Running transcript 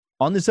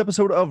On this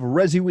episode of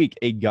Resi Week,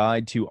 a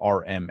guide to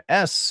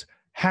RMS,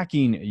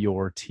 hacking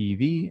your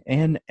TV,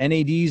 and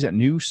NAD's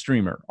new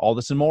streamer. All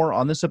this and more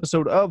on this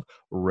episode of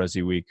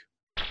Resi Week.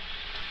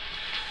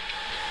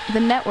 The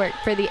network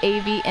for the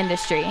AV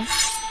industry.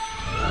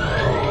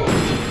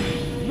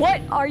 What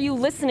are you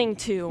listening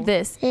to?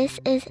 This is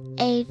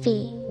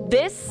AV.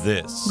 This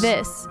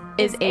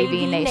is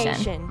AV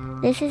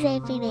Nation. This is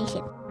AV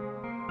Nation.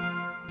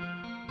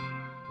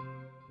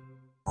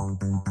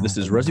 This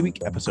is Resi Week,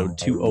 episode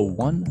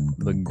 201,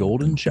 The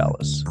Golden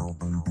Chalice.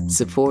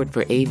 Support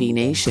for AV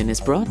Nation is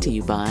brought to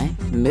you by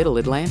Middle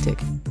Atlantic.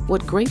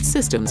 What great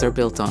systems are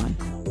built on.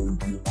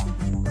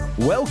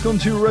 Welcome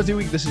to Resi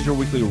Week. This is your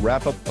weekly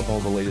wrap-up of all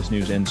the latest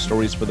news and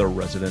stories for the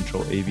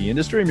residential AV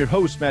industry. I'm your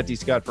host, Matt D.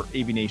 Scott for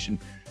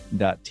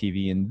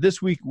AVNation.tv. And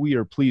this week, we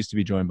are pleased to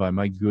be joined by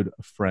my good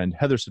friend,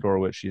 Heather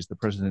Sidorowicz. She is the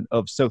president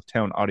of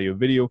Southtown Audio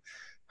Video.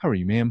 How are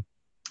you, ma'am?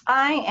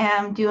 I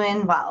am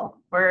doing well.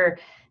 We're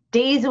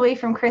days away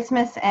from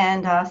Christmas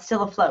and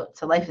still afloat,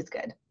 so life is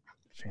good.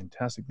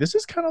 Fantastic. This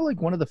is kind of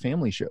like one of the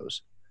family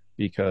shows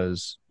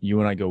because you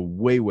and I go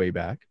way, way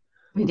back.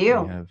 We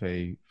do. We have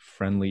a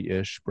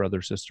friendly-ish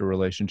brother-sister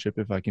relationship,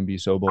 if I can be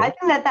so bold. I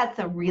think that's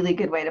a really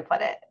good way to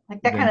put it.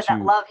 Like that kind of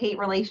that love-hate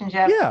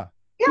relationship.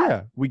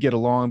 Yeah. We get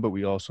along, but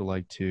we also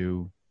like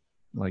to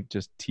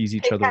just tease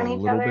each other a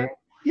little bit.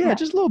 Yeah,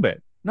 just a little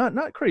bit.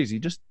 Not crazy,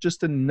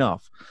 just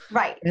enough.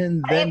 Right.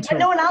 And then but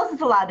no one else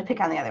is allowed to pick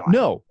on the other one.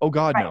 No. Oh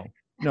God, right. No.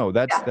 No,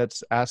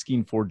 that's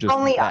asking for just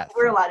only death. Us.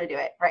 We're allowed to do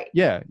it, right?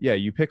 Yeah.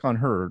 You pick on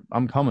her,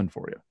 I'm coming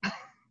for you.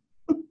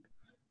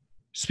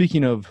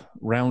 Speaking of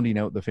rounding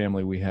out the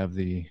family, we have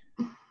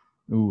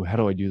how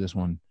do I do this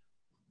one?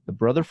 The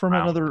brother from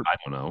another. I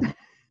don't know.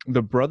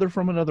 The brother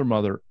from another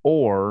mother,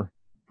 or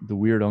the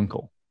weird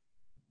uncle.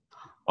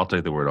 I'll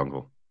take the weird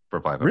uncle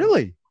for 500.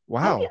 Really?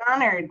 Wow. I'd be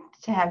honored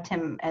to have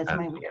Tim as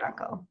my weird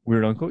uncle.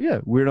 Weird uncle, yeah.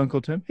 Weird Uncle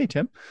Tim. Hey,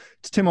 Tim.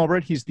 It's Tim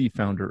Albright. He's the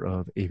founder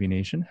of AV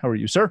Nation. How are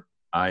you, sir?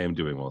 I am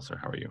doing well, sir.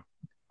 How are you?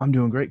 I'm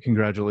doing great.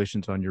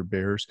 Congratulations on your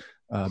Bears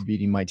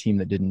beating my team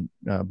that didn't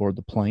board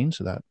the plane.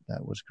 So that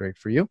was great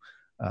for you.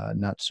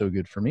 Not so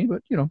good for me,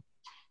 but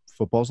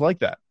football's like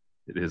that.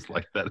 It is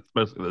like that,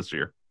 especially this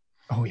year.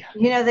 Oh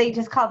yeah. They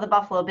just called the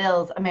Buffalo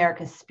Bills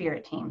America's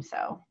spirit team.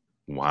 So.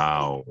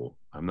 Wow.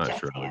 I'm not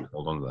sure I would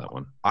hold on to that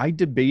one. I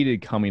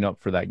debated coming up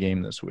for that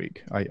game this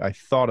week. I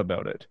thought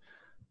about it,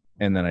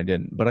 and then I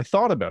didn't. But I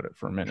thought about it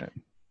for a minute.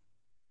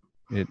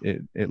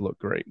 It looked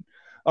great.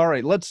 All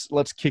right,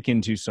 let's kick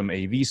into some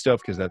AV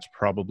stuff because that's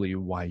probably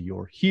why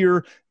you're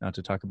here, now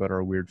to talk about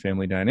our weird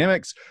family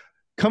dynamics.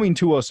 Coming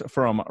to us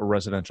from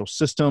Residential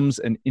Systems,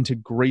 an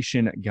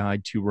integration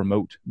guide to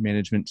remote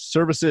management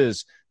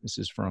services. This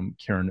is from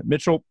Karen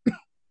Mitchell.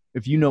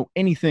 If you know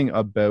anything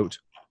about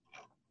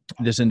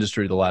this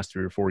industry the last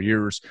 3 or 4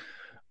 years,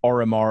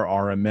 RMR,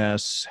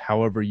 RMS,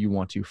 however you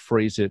want to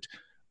phrase it,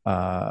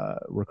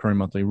 recurring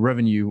monthly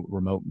revenue,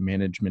 remote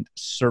management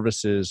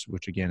services,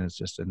 which again is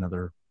just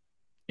another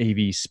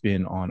AV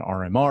spin on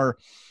RMR,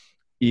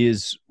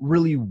 is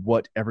really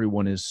what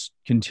everyone is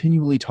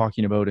continually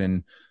talking about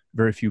and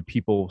very few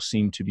people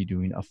seem to be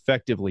doing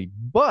effectively.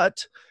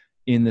 But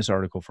in this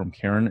article from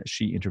Karen,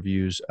 she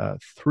interviews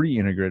 3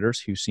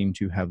 integrators who seem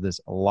to have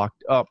this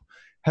locked up.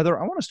 Heather,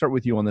 I want to start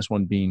with you on this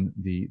one, being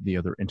the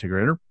other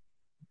integrator.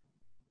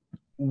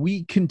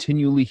 We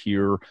continually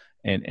hear,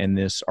 and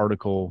this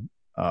article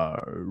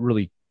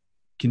really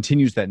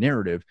continues that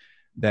narrative,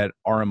 that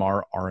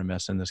RMR,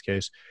 RMS in this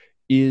case,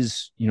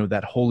 is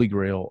that holy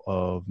grail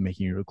of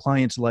making your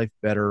client's life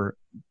better,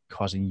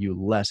 causing you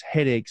less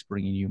headaches,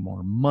 bringing you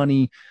more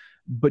money.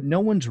 But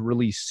no one's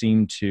really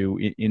seemed to,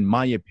 in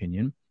my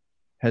opinion,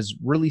 has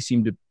really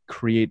seemed to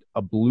create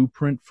a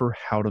blueprint for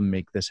how to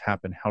make this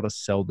happen, how to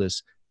sell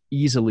this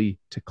easily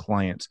to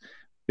clients.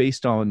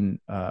 Based on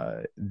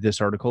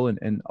this article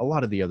and a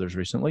lot of the others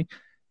recently,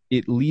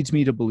 it leads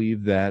me to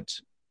believe that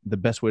the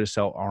best way to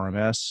sell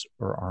RMS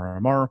or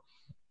RMR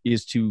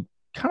is to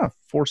kind of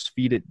force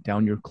feed it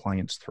down your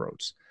clients'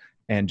 throats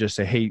and just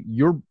say, hey,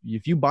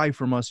 if you buy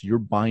from us, you're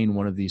buying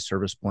one of these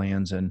service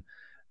plans. And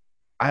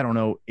I don't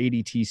know,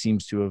 ADT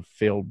seems to have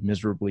failed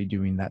miserably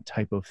doing that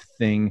type of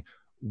thing.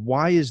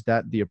 Why is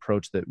that the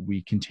approach that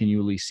we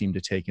continually seem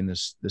to take in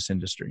this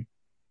industry?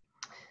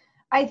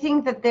 I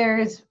think that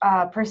there's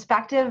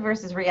perspective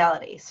versus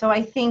reality. So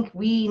I think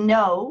we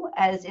know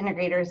as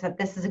integrators that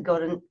this is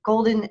a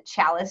golden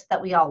chalice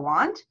that we all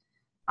want.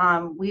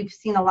 We've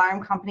seen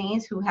alarm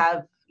companies who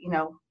have,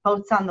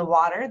 boats on the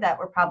water that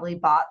were probably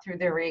bought through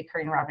their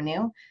recurring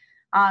revenue.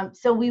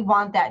 So we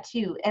want that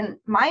too. And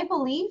my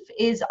belief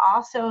is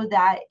also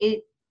that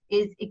it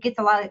gets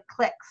a lot of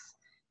clicks.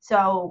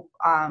 So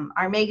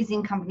our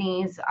magazine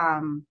companies,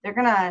 they're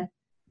gonna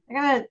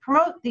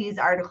promote these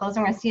articles.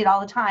 I'm gonna see it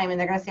all the time, and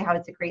they're gonna say how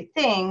it's a great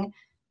thing.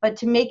 But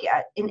to make it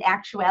in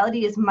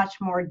actuality is much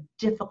more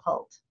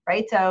difficult,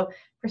 right? So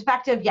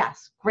perspective,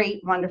 yes,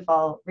 great,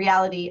 wonderful.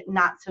 Reality,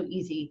 not so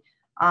easy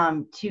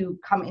to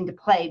come into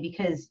play,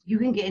 because you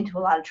can get into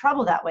a lot of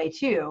trouble that way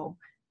too,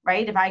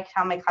 right? If I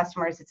tell my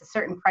customers it's a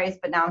certain price,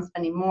 but now I'm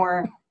spending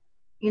more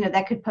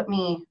that could put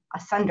me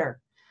asunder.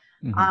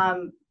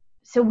 Mm-hmm.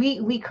 So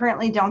we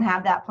currently don't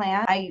have that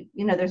plan.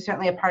 There's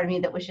certainly a part of me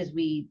that wishes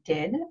we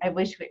did. I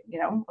wish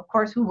of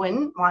course, who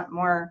wouldn't want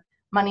more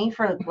money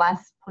for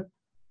less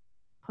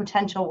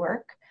potential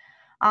work?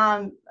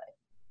 But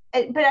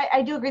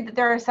I do agree that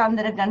there are some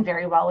that have done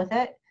very well with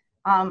it.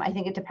 I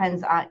think it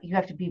depends on, you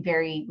have to be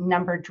very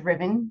number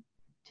driven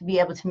to be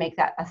able to make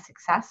that a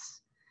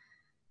success.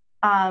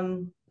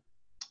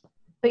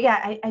 But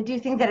yeah, I do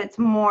think that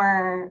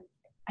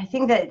I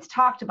think that it's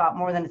talked about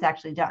more than it's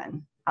actually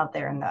done out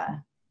there in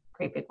the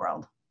great big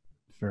world.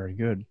 Very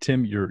good.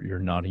 Tim, you're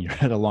nodding your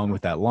head along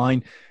with that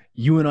line.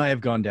 You and I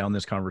have gone down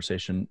this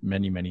conversation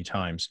many, many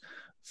times,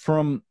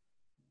 from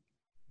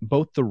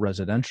both the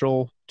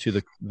residential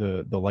to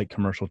the light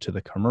commercial to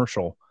the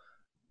commercial.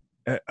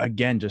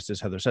 Again, just as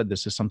Heather said,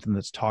 this is something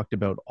that's talked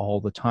about all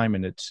the time,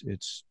 and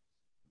it's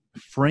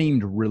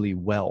framed really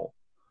well,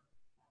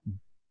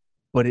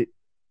 but it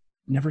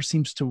never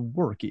seems to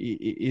work.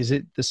 Is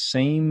it the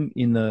same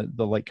in the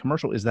light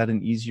commercial? Is that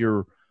an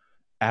easier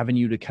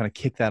avenue to kind of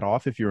kick that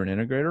off if you're an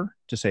integrator,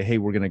 to say, hey,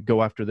 we're going to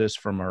go after this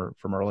from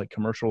our light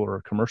commercial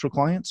or commercial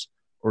clients?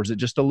 Or is it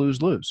just a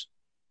lose-lose?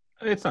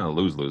 It's not a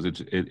lose-lose.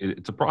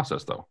 It's a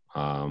process, though.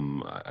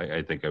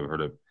 I think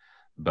the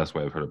best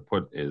way I've heard it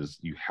put is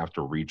you have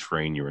to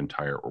retrain your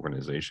entire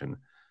organization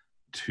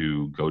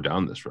to go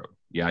down this road.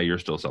 Yeah, you're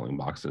still selling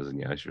boxes, and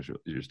yes,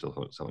 you're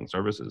still selling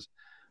services,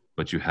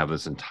 but you have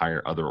this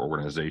entire other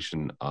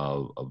organization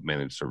of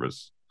managed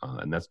service,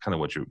 and that's kind of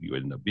what you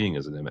end up being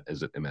as an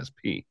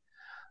MSP.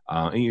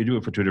 And you do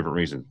it for two different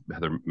reasons.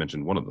 Heather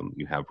mentioned one of them.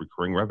 You have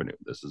recurring revenue.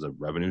 This is a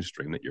revenue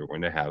stream that you're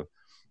going to have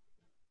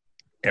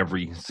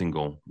every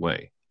single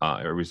way,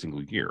 every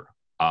single year.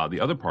 The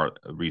other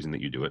reason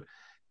that you do it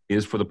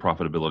is for the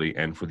profitability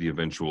and for the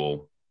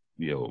eventual,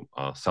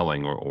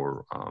 selling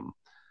or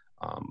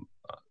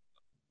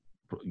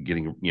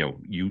getting,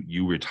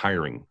 you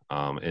retiring.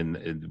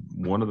 And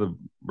one of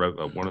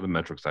the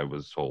metrics I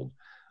was told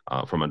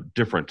from a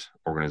different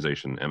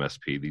organization,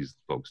 MSP, these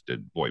folks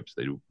did VoIPs.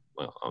 They do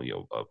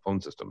phone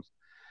systems.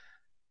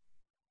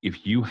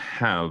 If you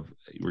have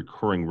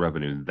recurring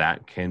revenue,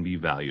 that can be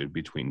valued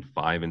between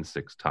 5 and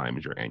 6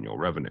 times your annual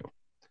revenue.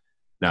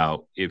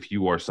 Now, if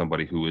you are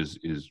somebody who is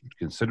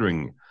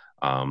considering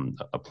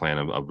a plan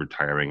of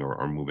retiring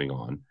or moving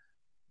on,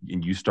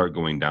 and you start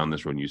going down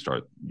this road and you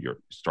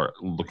start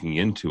looking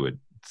into it,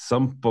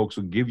 some folks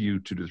will give you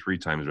 2 to 3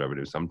 times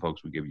revenue. Some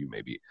folks will give you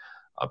maybe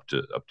up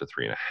to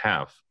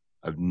 3.5.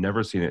 I've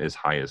never seen it as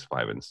high as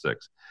 5 and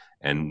 6.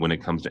 And when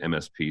it comes to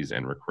MSPs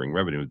and recurring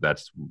revenue,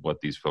 that's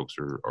what these folks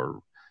are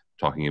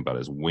talking about,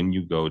 is when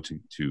you go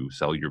to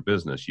sell your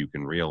business, you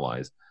can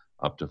realize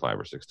up to 5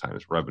 or 6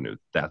 times revenue.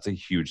 That's a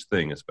huge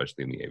thing,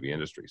 especially in the AV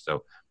industry.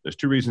 So there's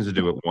 2 reasons to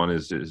do it. One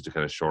is to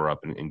kind of shore up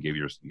and give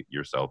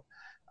yourself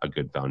a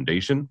good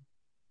foundation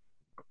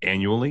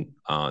annually.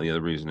 The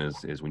other reason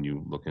is when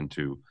you look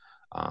into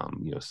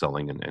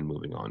selling and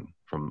moving on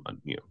from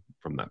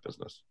that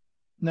business.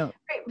 No,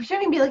 right. We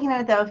shouldn't be looking at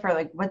it though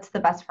for what's the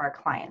best for our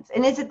clients,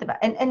 and is it the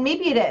best? And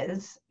maybe it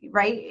is,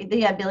 right?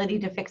 The ability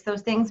to fix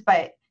those things,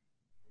 but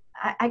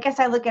I guess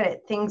I look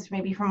at things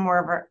maybe from more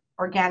of an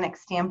organic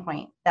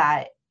standpoint.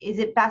 That is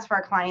it best for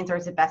our clients, or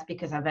is it best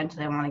because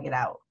eventually I want to get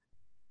out?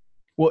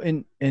 Well,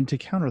 and to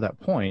counter that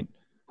point,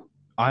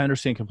 I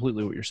understand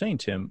completely what you're saying,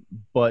 Tim,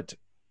 but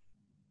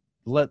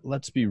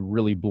let's be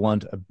really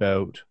blunt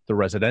about the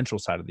residential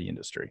side of the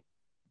industry.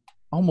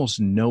 Almost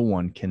no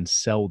one can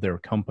sell their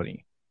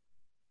company.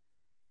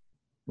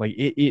 Like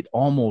it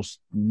almost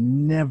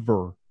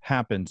never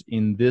happens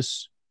in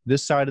this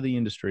side of the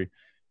industry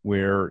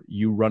where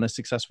you run a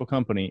successful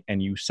company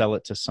and you sell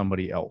it to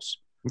somebody else.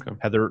 Okay.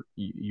 Heather,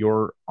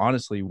 you're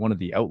honestly one of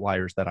the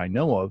outliers that I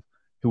know of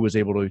who was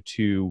able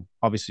to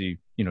obviously,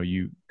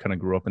 you kind of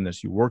grew up in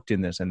this, you worked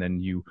in this, and then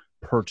you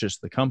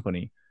purchased the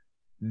company.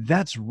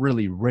 That's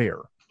really rare.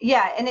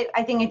 Yeah. And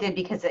I think it did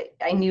because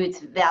I knew its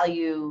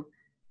value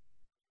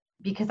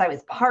because I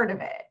was part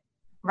of it.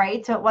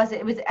 Right. So I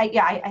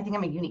think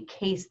I'm a unique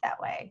case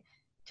that way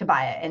to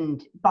buy it,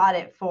 and bought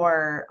it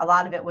for a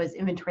lot of it was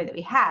inventory that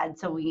we had.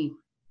 So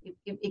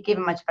it gave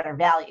a much better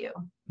value.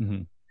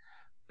 Mm-hmm.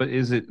 But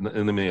is it,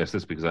 and let me ask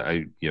this because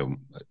you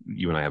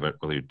and I haven't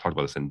really talked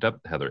about this in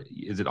depth, Heather,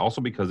 is it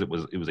also because it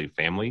was a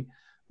family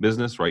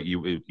business, right?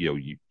 You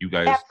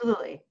guys.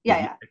 Absolutely.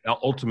 Yeah.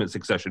 Ultimate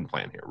succession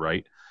plan here,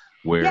 right?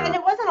 Where. Yeah. And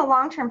it wasn't a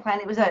long-term plan.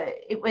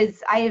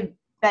 I have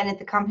been at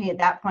the company at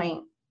that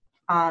point.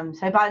 So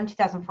I bought it in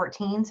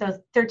 2014. So it was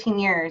 13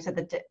 years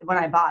when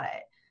I bought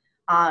it.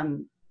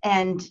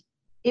 And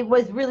it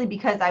was really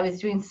because I was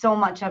doing so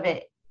much of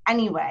it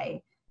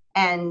anyway.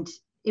 And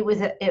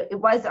my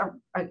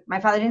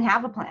father didn't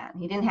have a plan.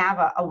 He didn't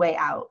have a way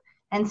out.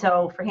 And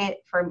so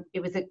it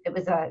was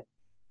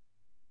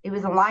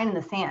a line in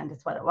the sand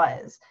is what it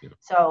was. Yeah.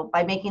 So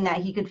by making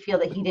that, he could feel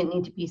that he didn't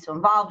need to be so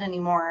involved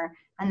anymore.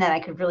 And then I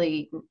could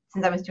really,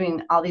 since I was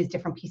doing all these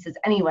different pieces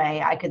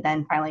anyway, I could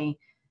then finally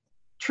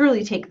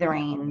truly take the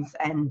reins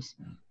and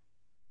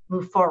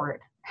move forward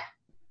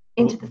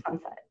into the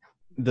sunset.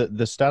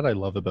 The stat I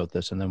love about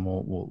this, and then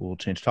we'll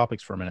change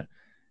topics for a minute,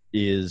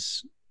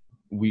 is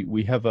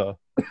we have a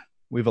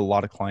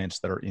lot of clients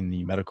that are in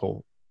the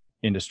medical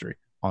industry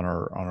on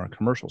our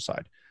commercial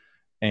side.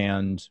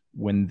 And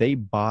when they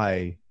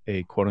buy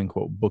a quote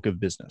unquote book of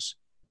business,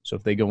 so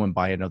if they go and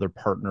buy another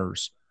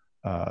partner's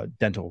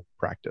dental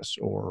practice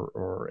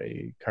or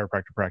a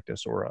chiropractor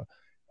practice or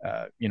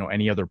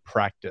any other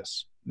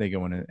practice, they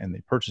go in and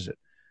they purchase it,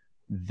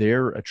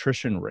 their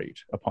attrition rate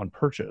upon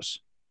purchase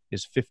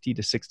is 50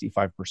 to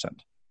 65%.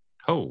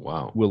 Oh,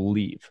 wow. Will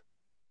leave.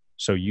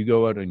 So you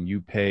go out and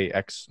you pay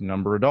X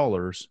number of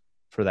dollars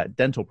for that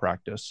dental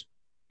practice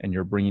and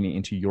you're bringing it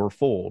into your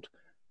fold.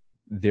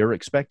 They're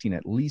expecting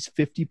at least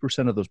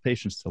 50% of those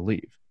patients to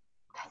leave.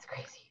 That's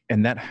crazy.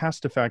 And that has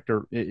to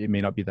factor, it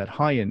may not be that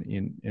high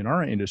in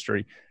our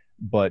industry,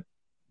 but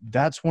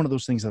that's one of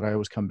those things that I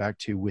always come back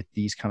to with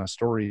these kind of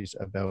stories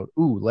about,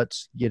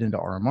 let's get into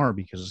RMR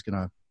because it's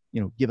going to,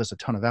 give us a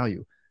ton of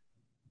value.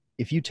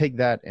 If you take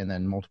that and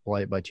then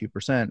multiply it by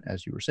 2%,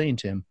 as you were saying,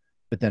 Tim,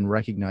 but then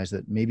recognize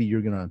that maybe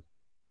you're going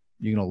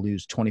to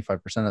lose 25%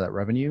 of that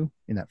revenue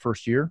in that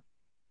first year,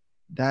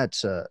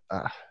 that's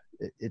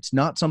it's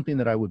not something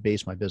that I would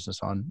base my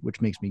business on,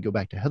 which makes me go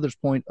back to Heather's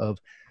point of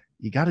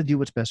you got to do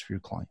what's best for your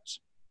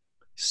clients.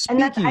 And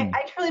that's,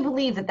 I truly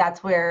believe that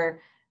that's where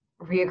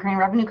reoccurring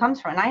revenue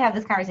comes from. And I have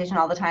this conversation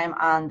all the time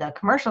on the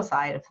commercial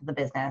side of the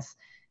business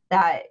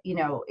that,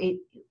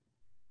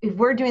 if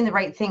we're doing the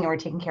right thing and we're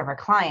taking care of our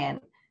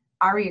client,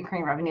 our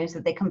reoccurring revenue is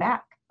that they come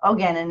back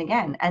again and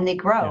again and they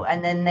grow. Yeah.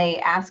 And then they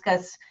ask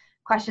us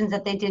questions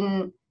that they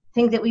didn't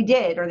think that we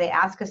did, or they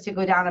ask us to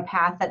go down a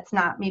path that's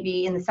not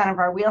maybe in the center of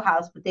our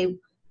wheelhouse, but they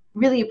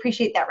really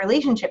appreciate that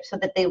relationship so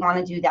that they want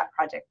to do that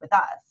project with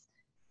us.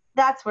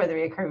 That's where the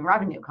recurring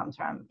revenue comes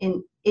from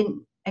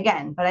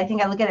again, but I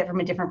think I look at it from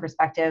a different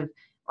perspective,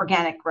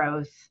 organic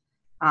growth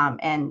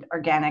and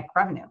organic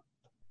revenue.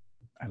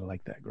 I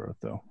like that growth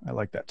though. I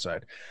like that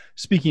side.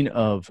 Speaking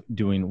of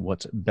doing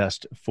what's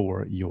best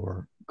for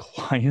your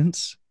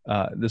clients,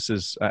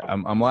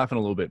 I'm laughing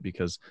a little bit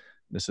because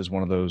this is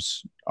one of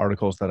those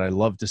articles that I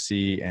love to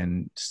see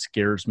and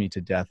scares me to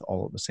death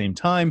all at the same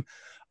time.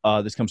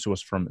 This comes to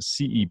us from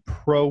CE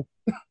Pro.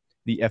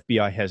 The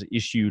FBI has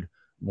issued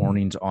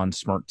warnings on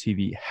smart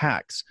TV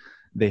hacks.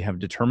 They have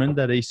determined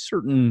that a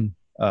certain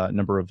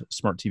number of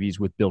smart TVs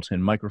with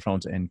built-in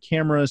microphones and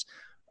cameras,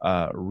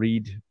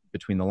 read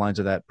between the lines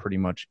of that, pretty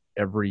much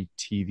every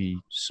TV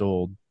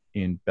sold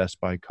in Best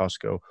Buy,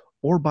 Costco,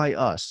 or by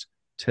us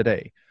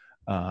today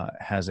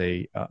has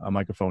a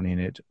microphone in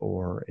it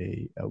or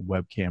a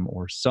webcam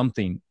or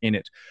something in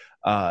it.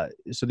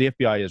 So the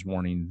FBI is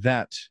warning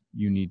that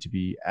you need to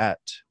be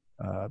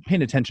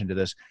paying attention to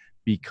this,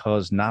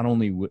 because not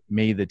only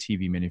may the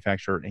TV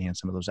manufacturer and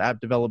some of those app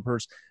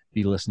developers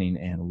be listening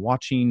and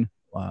watching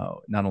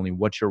not only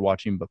what you're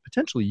watching, but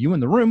potentially you in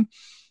the room,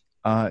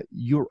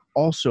 you're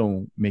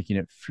also making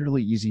it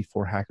fairly easy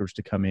for hackers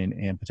to come in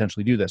and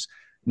potentially do this.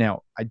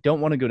 Now, I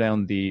don't want to go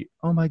down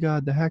oh my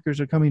God, the hackers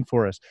are coming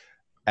for us,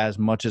 as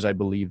much as I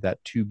believe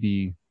that to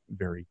be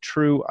very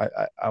true.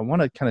 I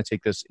want to kind of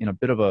take this in a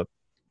bit of a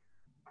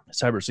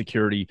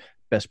cybersecurity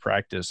best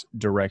practice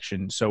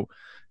direction. So,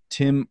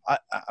 Tim,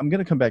 I'm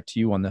going to come back to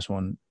you on this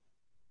one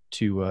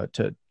to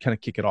kind of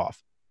kick it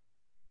off.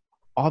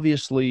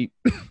 Obviously,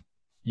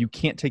 you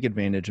can't take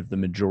advantage of the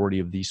majority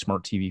of these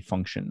smart TV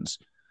functions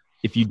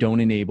if you don't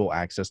enable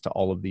access to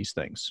all of these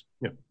things.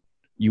 Yep.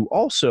 You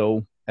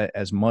also,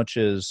 as much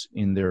as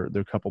in their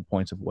couple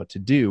points of what to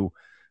do,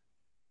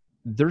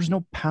 there's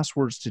no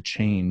passwords to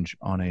change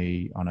on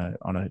a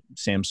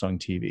Samsung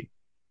TV.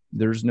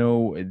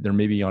 There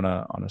may be on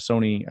a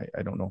Sony.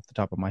 I don't know off the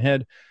top of my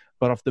head,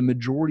 but off the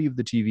majority of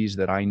the TVs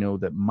that I know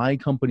that my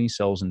company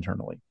sells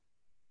internally,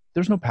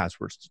 there's no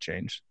passwords to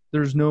change.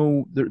 There's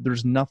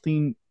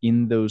nothing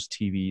in those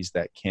TVs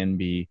that can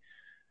be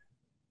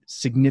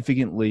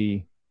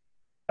significantly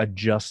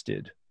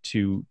adjusted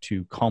to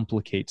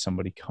complicate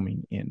somebody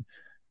coming in.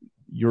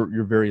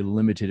 You're very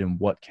limited in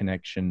what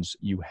connections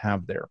you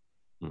have there.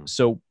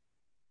 So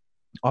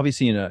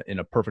obviously in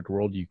a perfect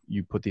world,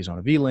 you put these on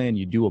a VLAN,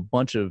 you do a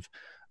bunch of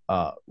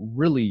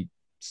really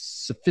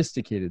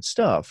sophisticated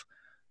stuff,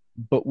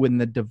 but when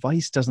the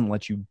device doesn't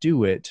let you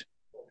do it,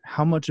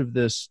 how much of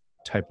this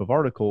type of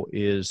article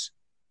is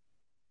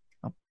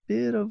a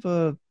bit of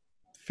a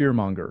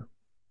fearmonger?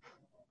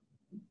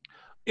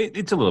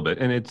 It's a little bit,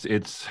 and it's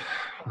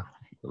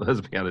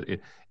let's be honest,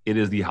 it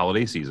is the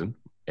holiday season,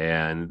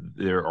 and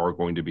there are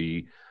going to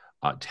be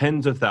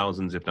tens of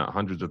thousands, if not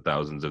hundreds of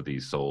thousands of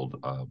these sold,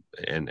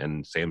 and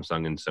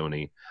Samsung and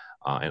Sony,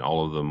 and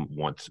all of them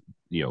want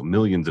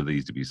millions of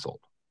these to be sold.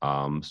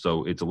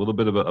 So it's a little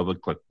bit of a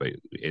clickbait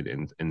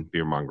and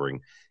fear mongering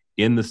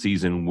in the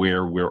season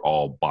where we're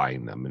all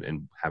buying them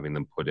and having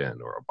them put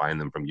in, or buying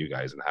them from you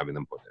guys and having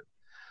them put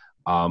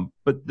in.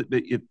 But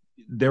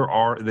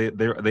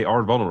they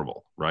are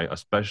vulnerable, right?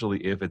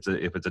 Especially if it's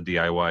a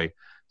DIY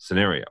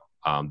scenario.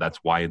 That's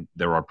why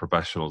there are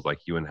professionals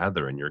like you and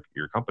Heather and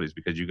your companies,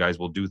 because you guys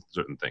will do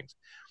certain things.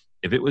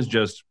 If it was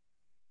just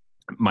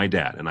my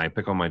dad, and I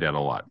pick on my dad a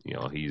lot. You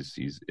know, he's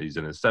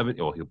in his 70s.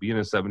 Well, he'll be in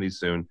his 70s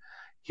soon.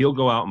 He'll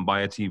go out and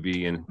buy a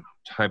TV and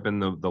type in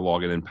the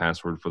login and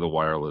password for the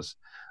wireless,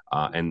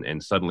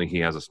 and suddenly he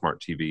has a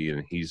smart TV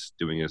and he's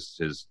doing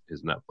his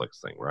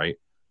Netflix thing, right?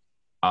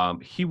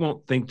 He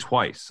won't think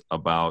twice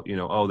about, you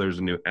know, oh, there's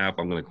a new app,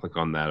 I'm going to click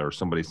on that, or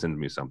somebody sends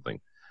me something.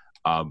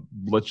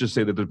 Let's just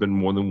say that there's been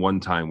more than one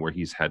time where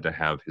he's had to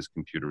have his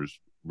computers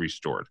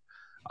restored.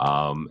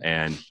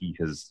 And he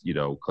has, you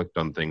know, clicked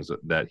on things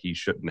that he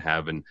shouldn't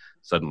have, and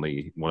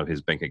suddenly one of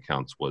his bank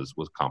accounts was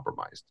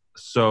compromised.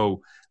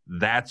 So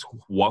that's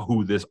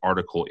who this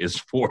article is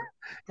for.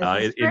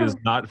 It is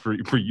not for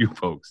you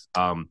folks.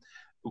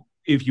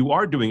 If you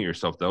are doing it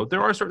yourself, though,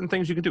 there are certain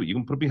things you can do. You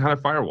can put it behind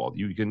a firewall.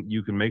 You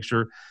can make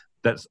sure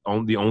that's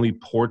the only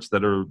ports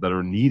that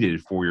are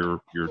needed for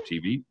your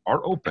TV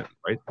are open,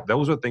 right?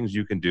 Those are things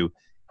you can do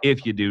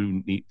if you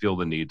do feel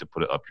the need to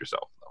put it up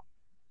yourself, though.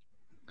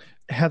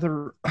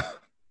 Heather,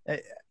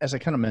 as I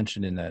kind of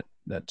mentioned in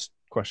that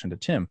question to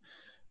Tim,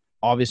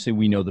 obviously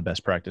we know the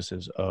best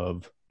practices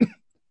of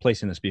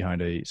placing this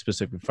behind a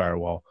specific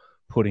firewall,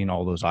 putting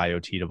all those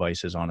IoT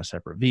devices on a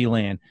separate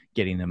VLAN,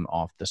 getting them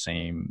off the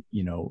same,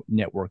 you know,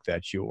 network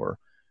that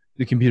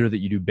the computer that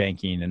you do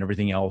banking and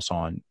everything else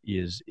on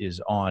is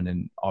on.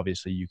 And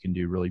obviously you can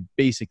do really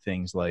basic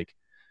things like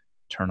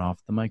turn off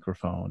the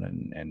microphone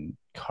and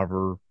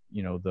cover,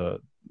 you know, the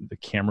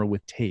camera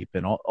with tape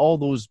and all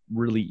those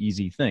really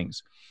easy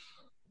things.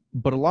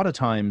 But a lot of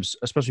times,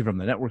 especially from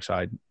the network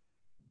side,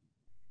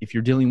 if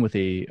you're dealing with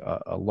a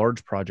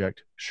large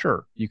project,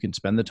 sure, you can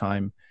spend the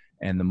time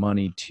and the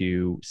money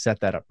to set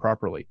that up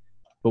properly.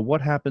 But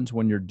what happens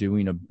when you're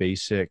doing a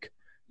basic,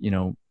 you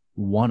know,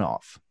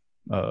 one-off,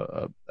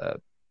 a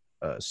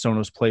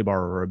Sonos Playbar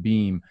or a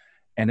Beam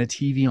and a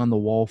TV on the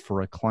wall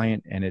for a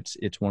client, and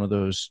it's one of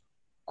those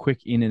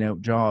quick in and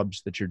out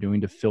jobs that you're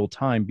doing to fill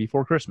time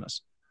before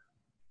Christmas?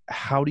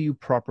 How do you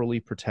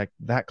properly protect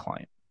that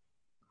client?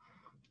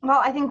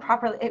 Well, I think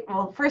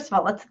well, first of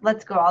all,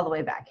 let's go all the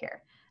way back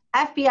here.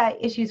 FBI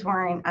issues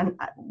warning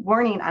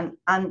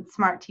on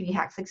smart TV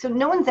hacks. Like, so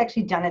no one's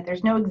actually done it.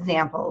 There's no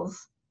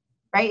examples,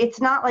 right?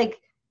 It's not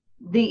like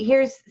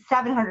here's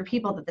 700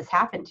 people that this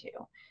happened to.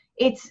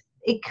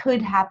 It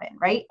could happen,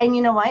 right? And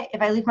you know what?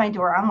 If I leave my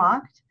door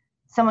unlocked,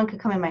 someone could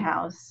come in my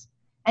house.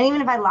 And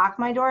even if I lock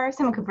my door,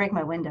 someone could break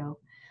my window.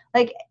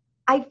 Like,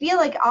 I feel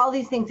like all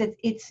these things,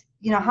 it's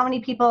you know, how many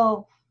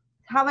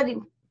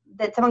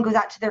that someone goes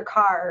out to their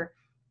car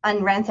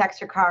and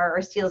ransacks your car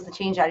or steals the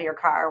change out of your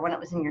car when it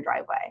was in your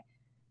driveway.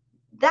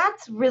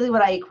 That's really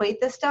what I equate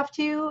this stuff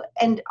to.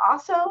 And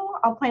also,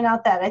 I'll point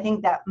out that I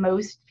think that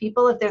most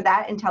people, if they're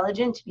that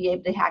intelligent to be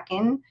able to hack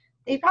in,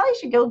 they probably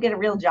should go get a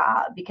real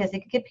job, because they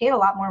could get paid a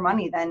lot more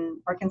money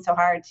than working so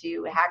hard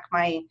to hack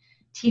my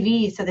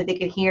TV so that they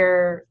could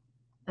hear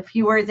the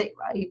few words that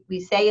we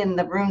say in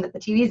the room that the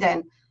TV's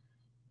in.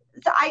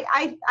 So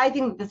I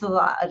think this is a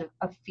lot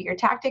of fear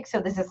tactics.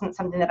 So this isn't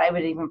something that I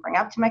would even bring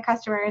up to my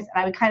customers,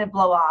 and I would kind of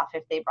blow off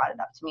if they brought it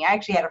up to me. I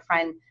actually had a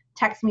friend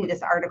text me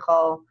this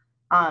article,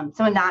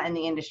 someone not in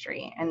the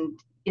industry, and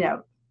you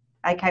know,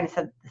 I kind of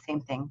said the same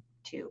thing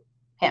to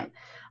him.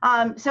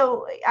 In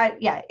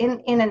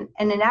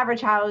an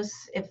average house,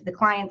 if the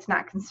client's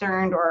not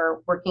concerned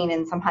or working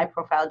in some high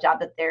profile job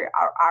that they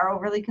are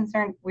overly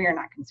concerned, we are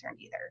not concerned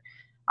either.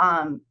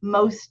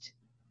 Most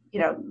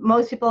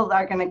people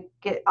are going to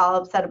get all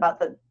upset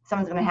about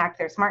someone's going to hack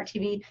their smart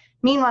TV.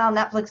 Meanwhile,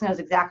 Netflix knows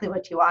exactly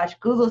what you watch.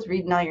 Google's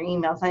reading all your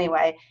emails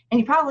anyway. And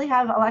you probably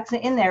have Alexa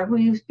in there who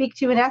you speak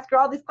to and ask her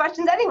all these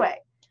questions anyway,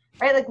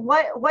 right? Like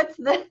what's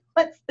the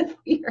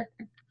fear,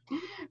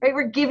 right?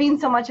 We're giving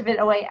so much of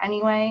it away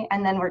anyway.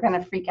 And then we're going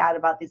to freak out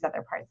about these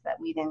other parts that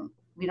we don't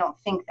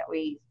think that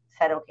we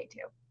said okay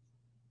to.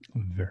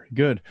 Very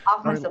good.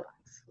 Off my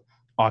soapbox.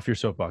 Off your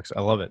soapbox.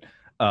 I love it.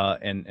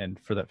 And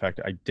for that fact,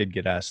 I did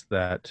get asked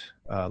that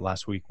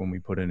last week when we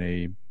put in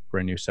a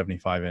brand new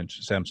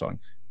 75-inch Samsung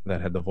that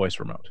had the voice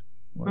remote.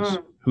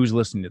 Who's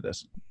listening to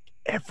this?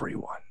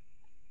 Everyone.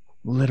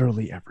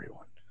 Literally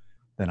everyone.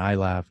 Then I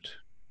laughed.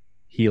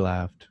 He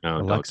laughed. No,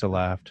 Alexa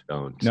laughed.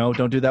 Don't. No,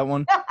 don't do that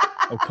one.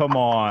 Oh, come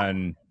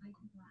on.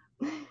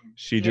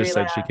 She just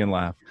said she can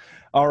laugh.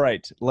 All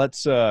right,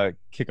 let's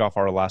kick off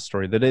our last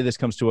story of the day. This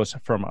comes to us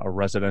from a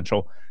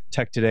Residential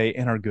Tech Today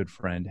and our good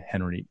friend,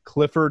 Henry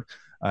Clifford.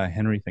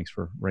 Henry, thanks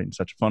for writing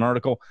such a fun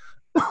article.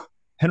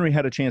 Henry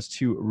had a chance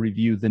to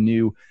review the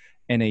new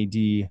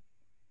NAD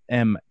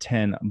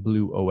M10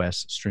 Blue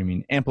OS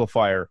streaming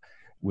amplifier,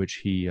 which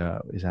he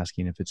is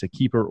asking if it's a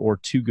keeper or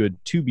too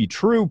good to be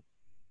true.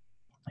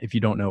 If you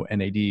don't know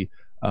NAD,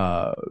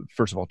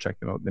 first of all, check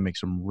them out. They make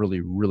some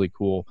really, really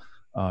cool,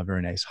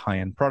 very nice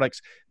high-end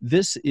products.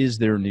 This is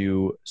their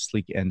new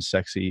sleek and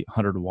sexy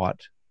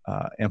 100-watt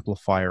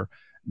amplifier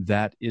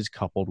that is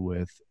coupled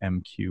with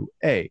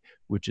MQA,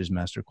 which is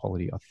Master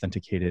Quality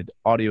Authenticated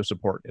Audio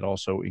Support. It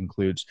also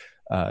includes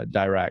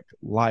Dirac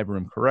Live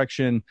Room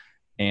Correction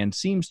and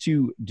seems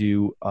to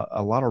do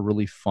a lot of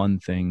really fun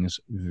things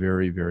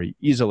very, very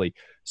easily.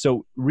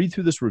 So read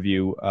through this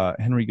review.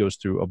 Henry goes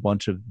through a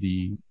bunch of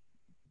the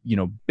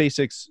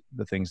basics,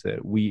 the things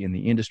that we in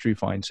the industry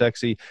find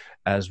sexy,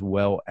 as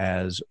well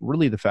as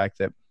really the fact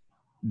that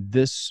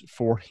this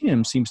for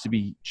him seems to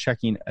be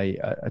checking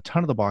a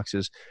ton of the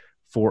boxes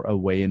for a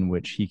way in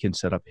which he can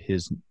set up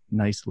his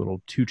nice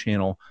little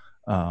 2-channel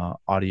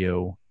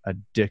audio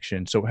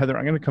addiction. So Heather,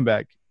 I'm going to come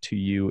back to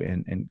you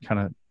and kind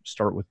of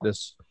start with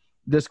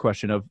this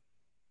question of,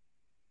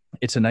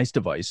 it's a nice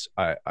device.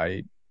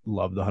 I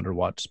love the 100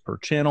 watts per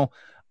channel.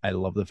 I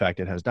love the fact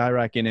it has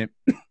Dirac in it.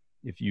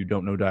 If you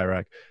don't know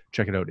Dirac,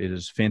 check it out. It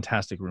is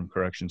fantastic room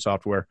correction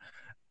software.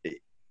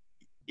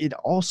 It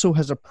also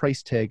has a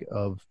price tag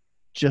of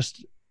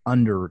just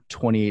under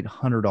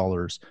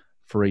 $2,800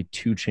 for a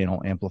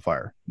 2-channel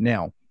amplifier.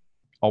 Now,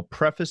 I'll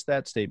preface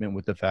that statement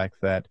with the fact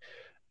that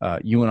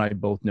you and I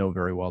both know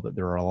very well that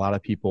there are a lot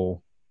of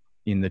people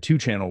in the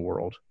 2-channel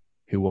world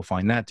who will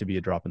find that to be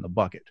a drop in the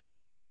bucket.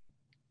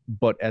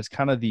 But as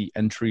kind of the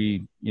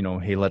entry,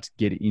 hey, let's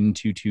get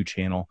into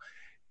 2-channel,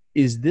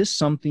 is this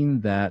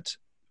something that,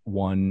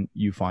 one,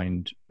 you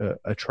find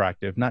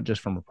attractive, not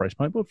just from a price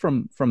point, but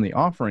from the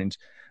offerings?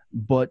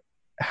 But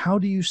how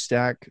do you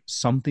stack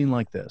something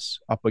like this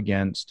up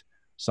against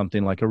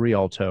something like a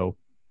Rialto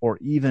or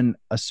even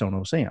a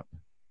Sonos amp?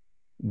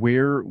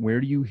 Where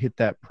do you hit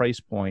that price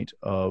point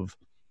of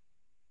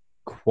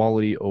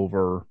quality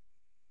over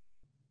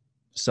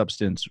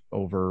substance,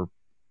 over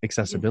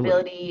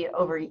accessibility,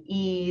 over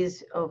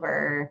ease,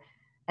 over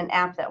an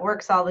app that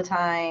works all the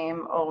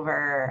time,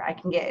 over I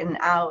can get in and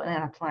out and I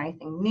don't have to learn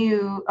anything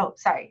new? Oh,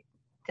 sorry.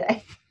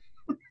 Today.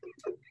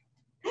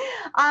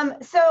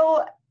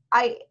 So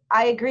I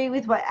agree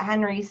with what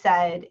Henry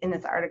said in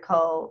this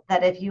article,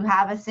 that if you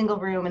have a single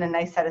room and a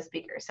nice set of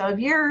speakers, so if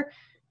you're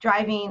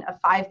driving a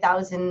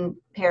 $5,000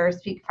 pair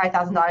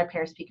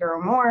speaker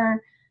or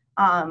more,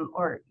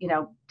 or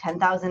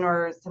 10,000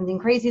 or something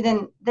crazy,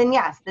 then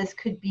yes, this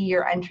could be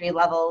your entry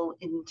level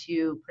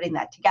into putting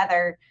that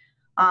together.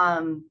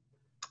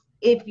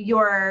 If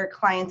your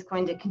client's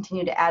going to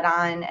continue to add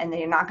on and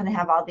they're not going to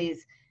have all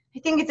these, I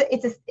think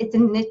it's a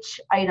niche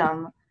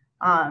item,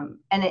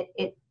 and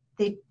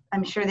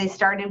I'm sure they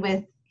started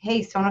with,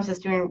 hey, Sonos is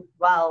doing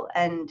well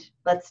and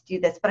let's do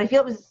this. But I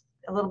feel it was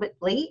a little bit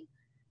late.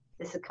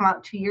 This had come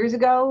out 2 years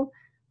ago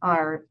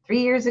or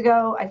 3 years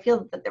ago. I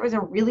feel that there was a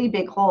really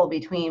big hole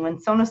between when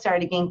Sonos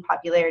started to gain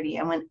popularity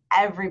and when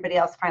everybody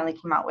else finally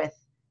came out with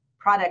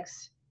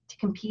products to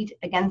compete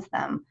against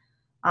them.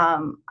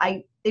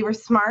 They were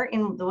smart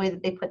in the way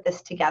that they put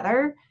this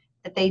together,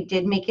 that they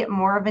did make it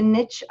more of a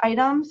niche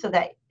item so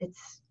that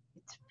it's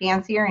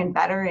fancier and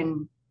better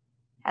and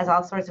has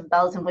all sorts of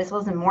bells and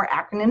whistles and more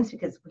acronyms,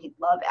 because we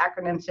love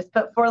acronyms. Just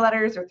put 4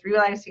 letters or 3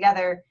 letters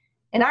together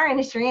in our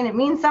industry and it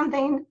means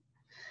something.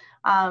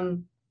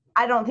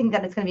 I don't think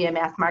that it's going to be a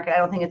mass market. I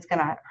don't think it's going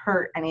to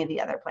hurt any of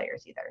the other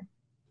players either.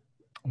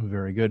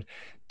 Very good.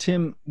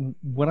 Tim,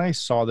 when I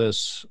saw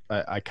this,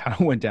 I kind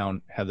of went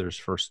down Heather's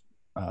first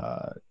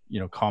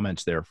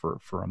comments there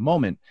for a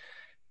moment.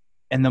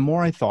 And the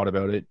more I thought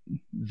about it,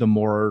 the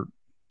more,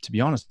 to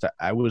be honest,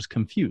 I was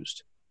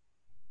confused.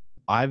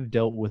 I've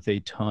dealt with a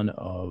ton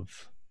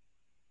of,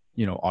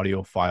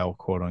 audiophile,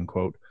 quote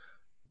unquote,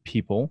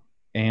 people,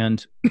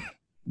 and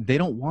they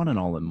don't want an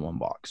all-in-one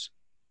box.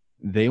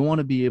 They want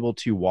to be able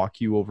to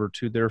walk you over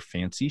to their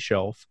fancy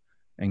shelf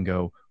and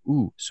go,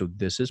 ooh, so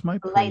this is my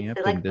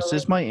preamp, and this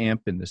is my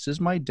amp, and this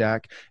is my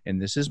DAC,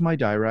 and this is my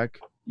Dirac,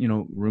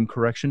 room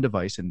correction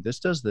device, and this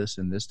does this,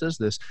 and this does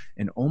this,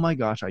 and oh my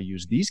gosh, I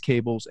use these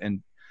cables,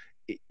 and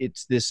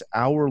it's this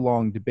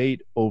hour-long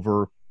debate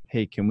over,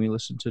 hey, can we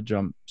listen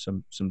to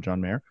some John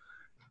Mayer?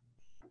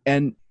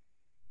 And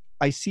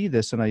I see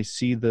this, and I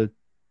see the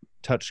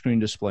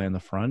touchscreen display in the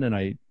front, and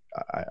I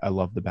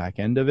love the back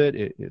end of it.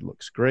 It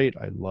looks great.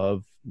 I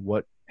love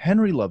what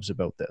Henry loves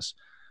about this.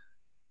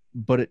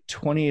 But at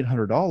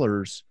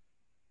 $2,800,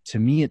 to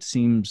me, it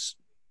seems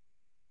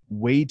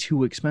way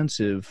too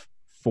expensive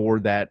for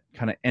that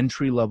kind of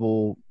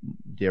entry-level,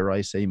 dare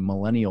I say,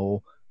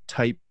 millennial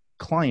type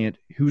client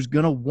who's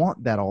going to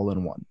want that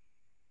all-in-one.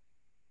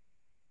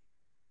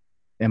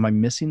 Am I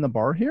missing the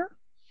bar here,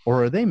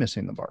 or are they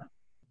missing the bar?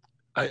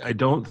 I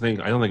don't think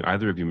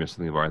either of you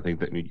missing the bar. I think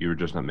that you're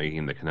just not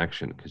making the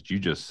connection, because you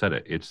just said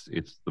it. It's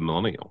the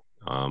millennial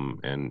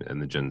and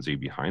the Gen Z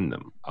behind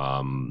them.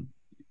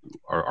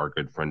 Our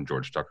good friend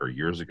George Tucker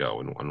years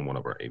ago in one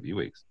of our AV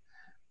weeks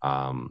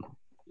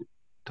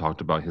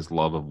talked about his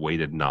love of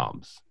weighted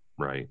knobs,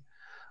 right?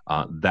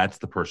 That's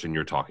the person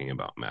you're talking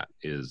about, Matt,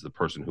 is the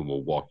person who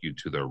will walk you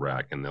to their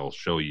rack and they'll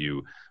show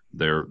you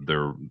their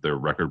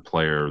record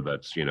player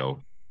that's,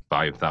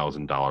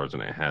 $5,000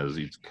 and it has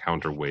these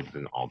counterweighted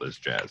and all this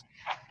jazz.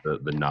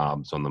 The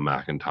knobs on the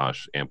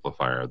Macintosh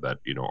amplifier that,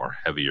 are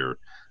heavier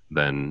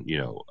than,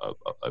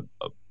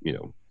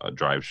 a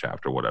drive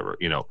shaft or whatever,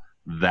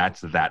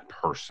 that's that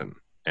person.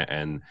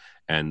 And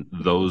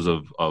those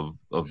of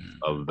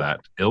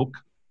that ilk,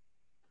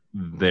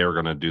 they're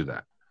going to do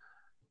that.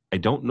 I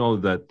don't know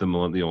that the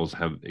millennials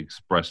have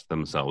expressed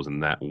themselves in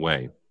that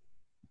way,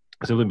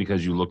 simply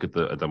because you look at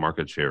the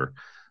market share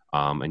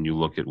and you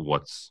look at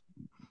what's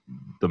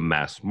the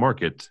mass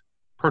market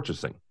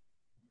purchasing.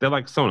 they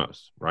like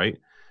Sonos, right?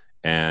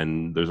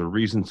 And there's a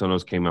reason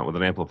Sonos came out with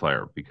an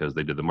amplifier, because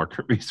they did the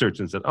market research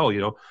and said,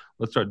 oh,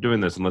 let's start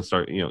doing this, and let's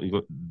start,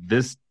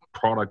 this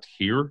product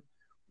here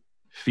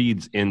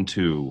feeds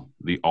into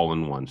the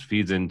all-in-ones,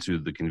 feeds into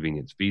the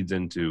convenience, feeds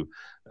into,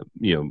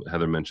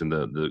 Heather mentioned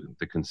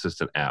the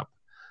consistent app.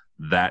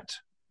 That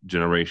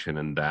generation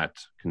and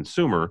that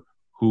consumer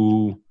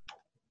who,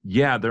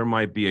 there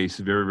might be a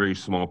very, very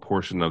small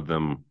portion of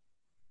them,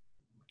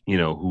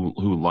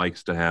 who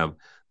likes to have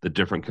the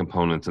different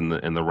components in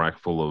the rack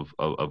full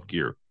of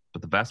gear,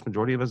 but the vast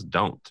majority of us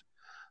don't.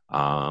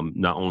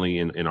 Not only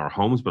in our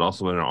homes, but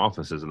also in our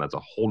offices. And that's a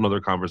whole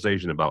nother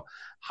conversation about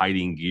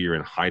hiding gear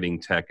and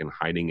hiding tech and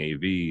hiding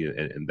AV,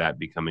 and that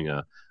becoming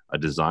a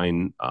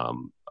design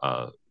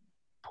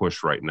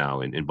push right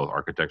now in both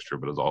architecture,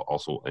 but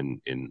also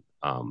in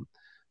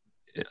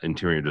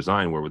interior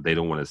design, where they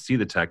don't want to see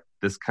the tech.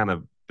 This kind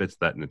of fits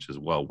that niche as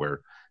well,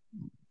 where,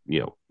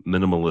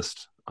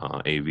 minimalist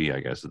AV,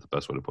 I guess is the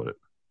best way to put it.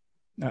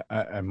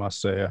 I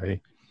must say, I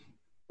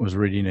was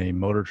reading a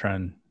Motor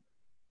Trend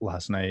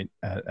last night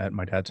at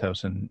my dad's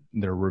house, and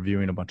they're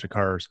reviewing a bunch of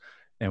cars,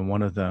 and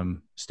one of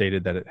them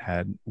stated that it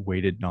had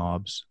weighted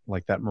knobs,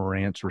 like that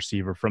Marantz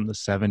receiver from the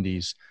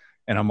 70s.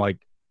 And I'm like,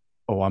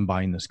 oh, I'm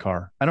buying this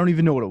car. I don't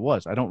even know what it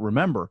was. I don't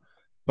remember,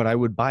 but I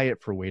would buy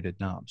it for weighted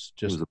knobs,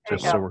 just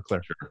so we're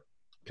clear,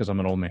 because I'm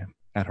an old man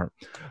at heart.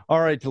 All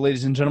right,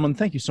 ladies and gentlemen,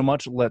 thank you so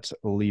much. Let's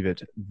leave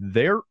it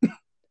there.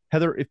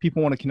 Heather, if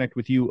people want to connect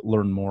with you,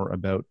 learn more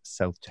about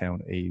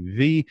Southtown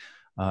AV,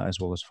 as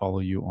well as follow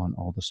you on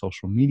all the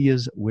social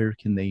medias, where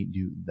can they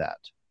do that?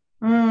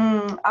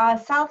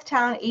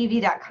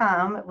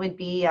 SouthtownAV.com would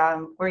be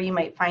where you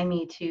might find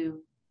me, to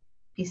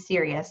be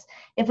serious.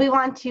 If we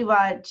want to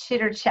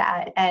chitter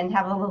chat and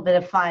have a little bit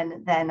of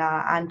fun, then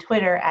on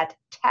Twitter at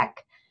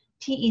tech,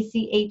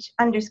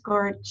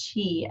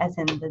 TECH_chi, as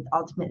in the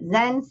ultimate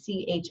Zen,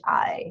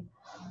 CHI.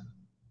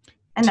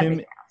 And Tim,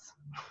 everything else.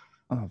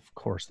 Of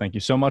course. Thank you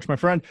so much, my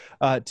friend.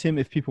 Tim,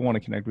 if people want to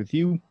connect with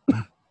you,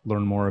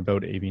 learn more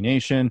about AV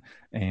Nation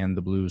and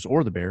the Blues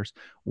or the Bears,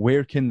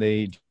 where can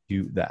they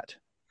do that?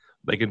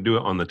 They can do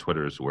it on the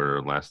Twitters,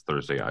 where last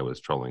Thursday I was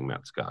trolling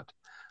Matt Scott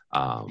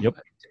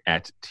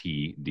at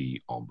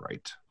TD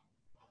Albright.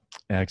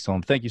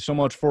 Excellent. Thank you so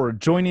much for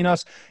joining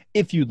us.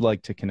 If you'd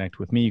like to connect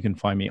with me, you can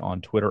find me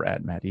on Twitter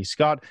at Matt E.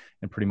 Scott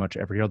and pretty much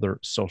every other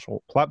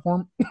social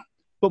platform.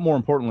 But more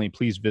importantly,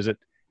 please visit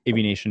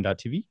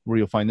avnation.tv, where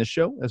you'll find this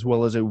show, as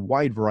well as a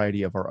wide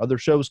variety of our other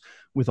shows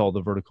with all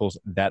the verticals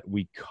that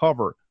we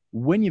cover.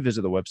 When you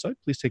visit the website,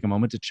 please take a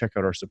moment to check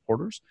out our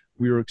supporters.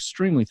 We are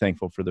extremely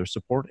thankful for their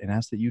support and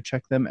ask that you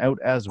check them out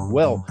as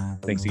well.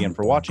 Thanks again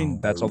for watching.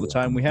 That's all the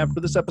time we have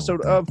for this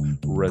episode of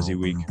Resi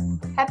Week.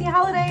 Happy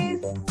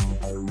holidays!